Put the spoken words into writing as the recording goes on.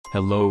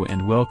Hello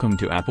and welcome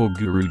to Apple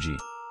Guruji.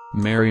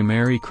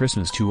 Merry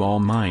Christmas to all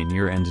my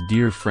near and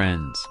dear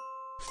friends.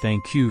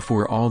 Thank you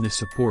for all the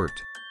support.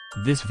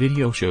 This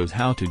video shows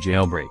how to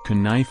jailbreak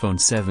an iPhone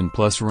 7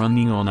 Plus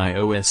running on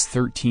iOS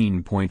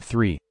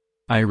 13.3.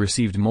 I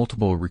received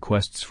multiple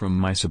requests from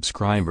my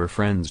subscriber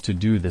friends to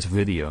do this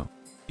video.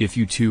 If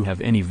you too have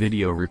any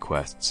video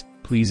requests,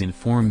 please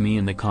inform me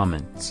in the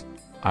comments.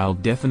 I'll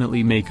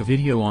definitely make a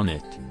video on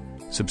it.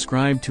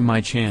 Subscribe to my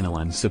channel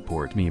and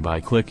support me by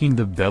clicking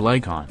the bell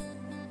icon.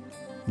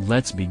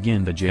 Let's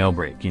begin the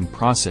jailbreaking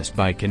process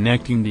by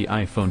connecting the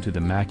iPhone to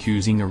the Mac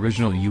using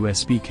original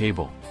USB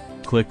cable.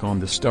 Click on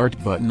the Start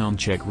button on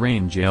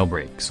Checkra1n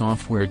jailbreak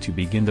software to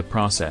begin the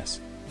process.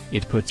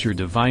 It puts your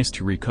device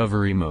to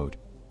recovery mode.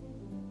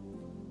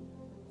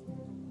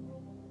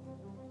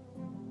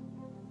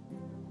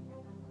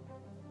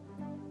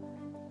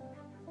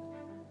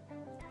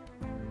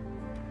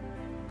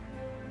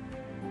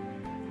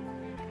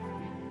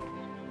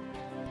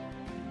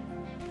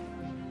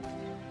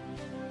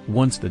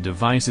 Once the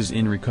device is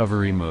in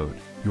recovery mode,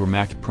 your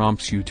Mac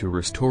prompts you to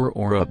restore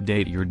or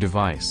update your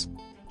device.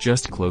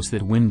 Just close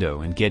that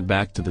window and get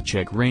back to the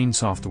Checkra1n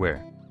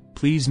software.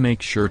 Please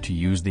make sure to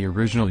use the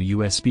original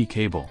USB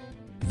cable.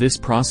 This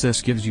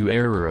process gives you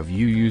error if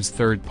you use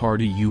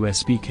third-party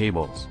USB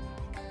cables.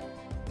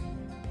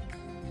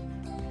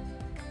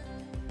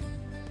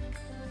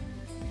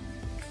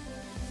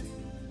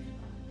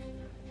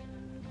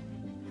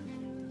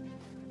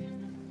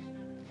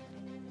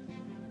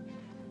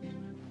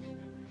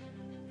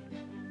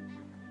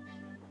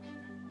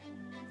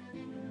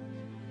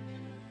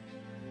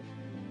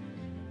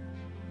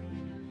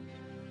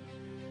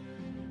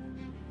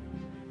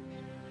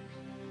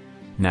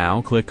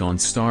 Now click on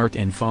Start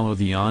and follow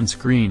the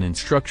on-screen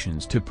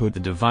instructions to put the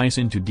device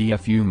into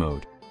DFU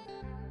mode.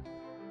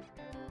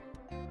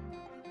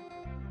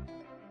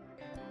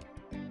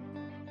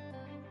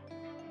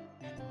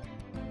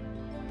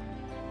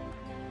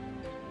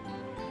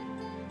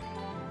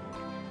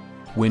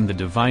 When the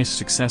device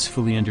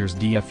successfully enters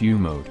DFU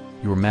mode,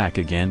 your Mac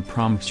again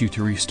prompts you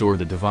to restore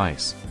the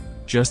device.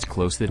 Just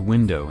close that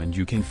window and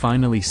you can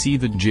finally see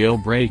the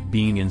jailbreak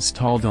being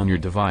installed on your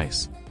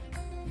device.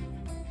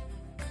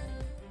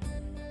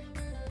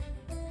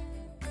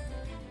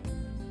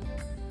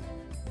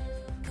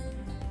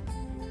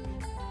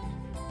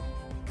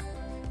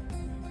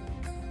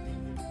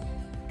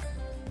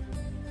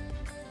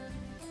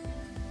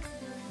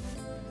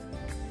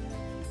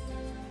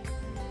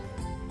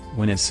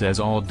 When it says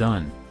all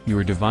done,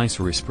 your device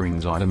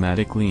resprings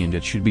automatically and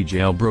it should be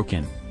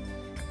jailbroken.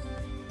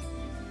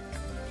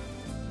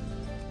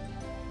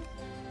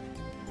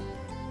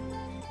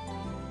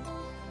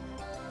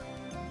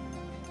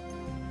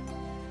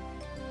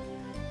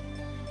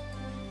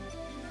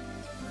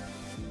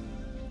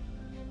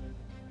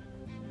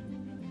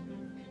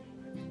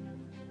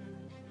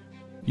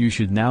 You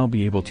should now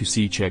be able to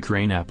see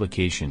Checkra1n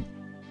application.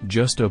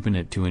 Just open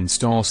it to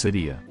install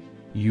Cydia.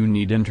 You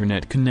need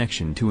internet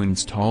connection to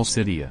install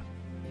Cydia.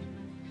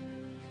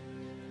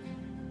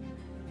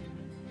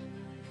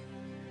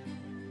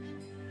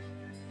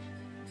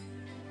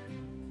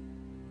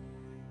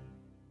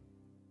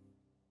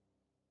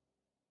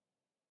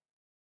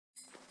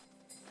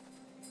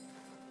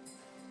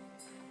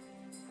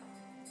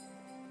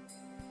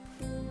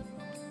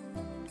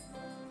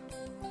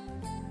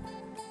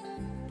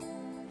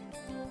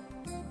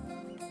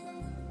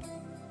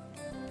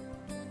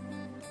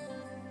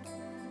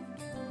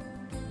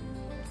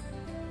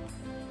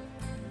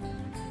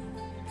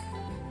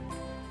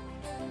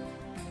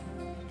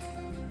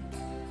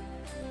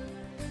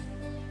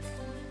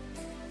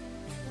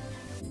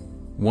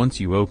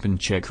 Once you open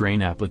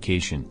Checkra1n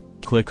application,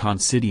 click on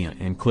Cydia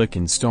and click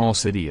Install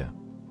Cydia.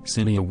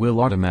 Cydia will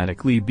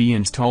automatically be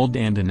installed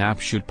and an app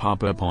should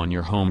pop up on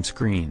your home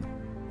screen.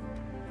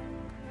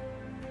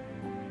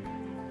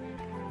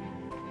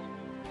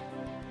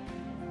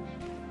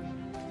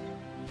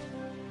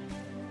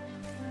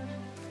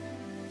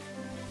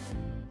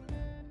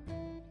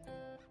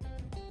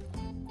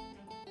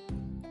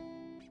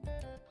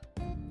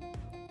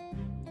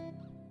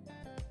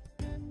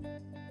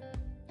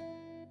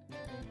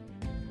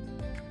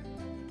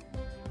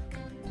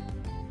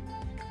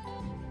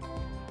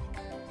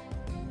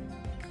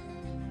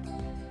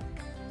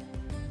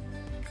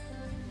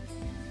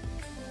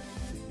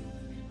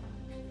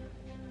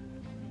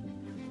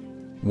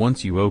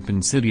 Once you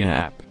open Cydia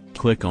app,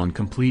 click on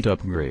Complete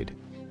Upgrade.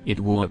 It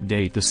will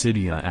update the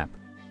Cydia app.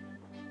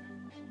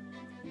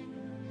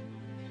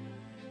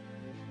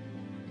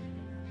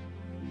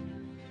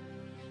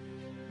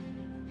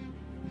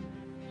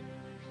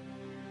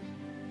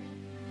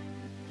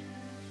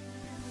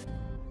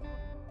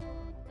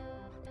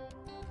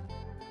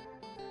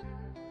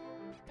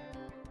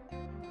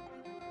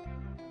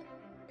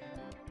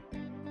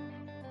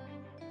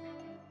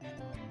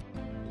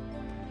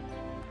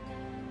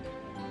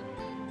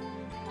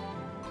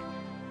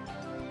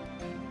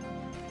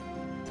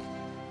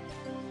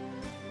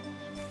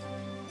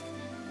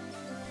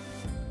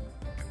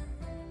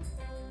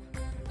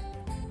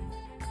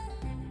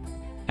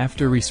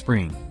 After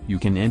respring, you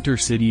can enter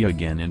Cydia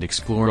again and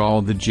explore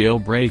all the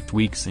jailbreak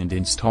tweaks and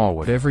install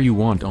whatever you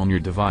want on your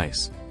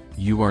device.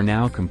 You are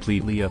now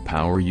completely a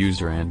power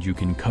user and you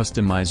can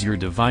customize your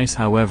device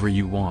however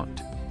you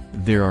want.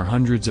 There are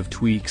hundreds of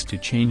tweaks to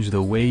change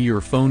the way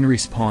your phone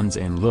responds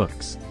and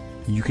looks.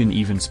 You can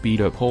even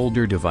speed up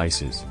older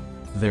devices.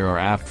 There are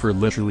apps for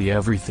literally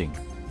everything.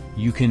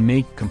 You can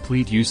make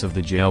complete use of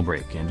the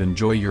jailbreak and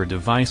enjoy your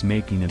device,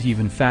 making it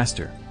even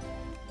faster.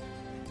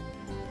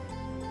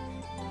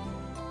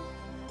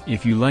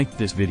 If you liked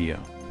this video,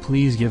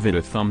 please give it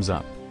a thumbs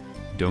up.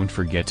 Don't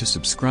forget to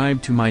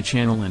subscribe to my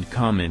channel and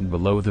comment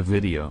below the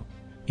video.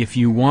 If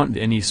you want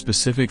any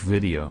specific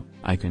video,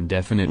 I can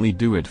definitely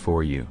do it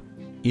for you.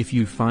 If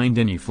you find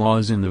any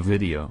flaws in the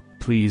video,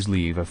 please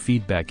leave a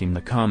feedback in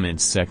the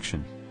comments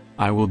section.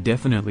 I will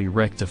definitely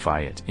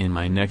rectify it in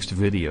my next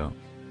video.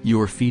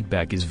 Your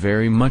feedback is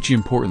very much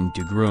important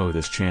to grow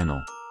this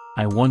channel.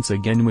 I once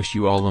again wish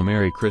you all a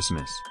Merry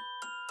Christmas.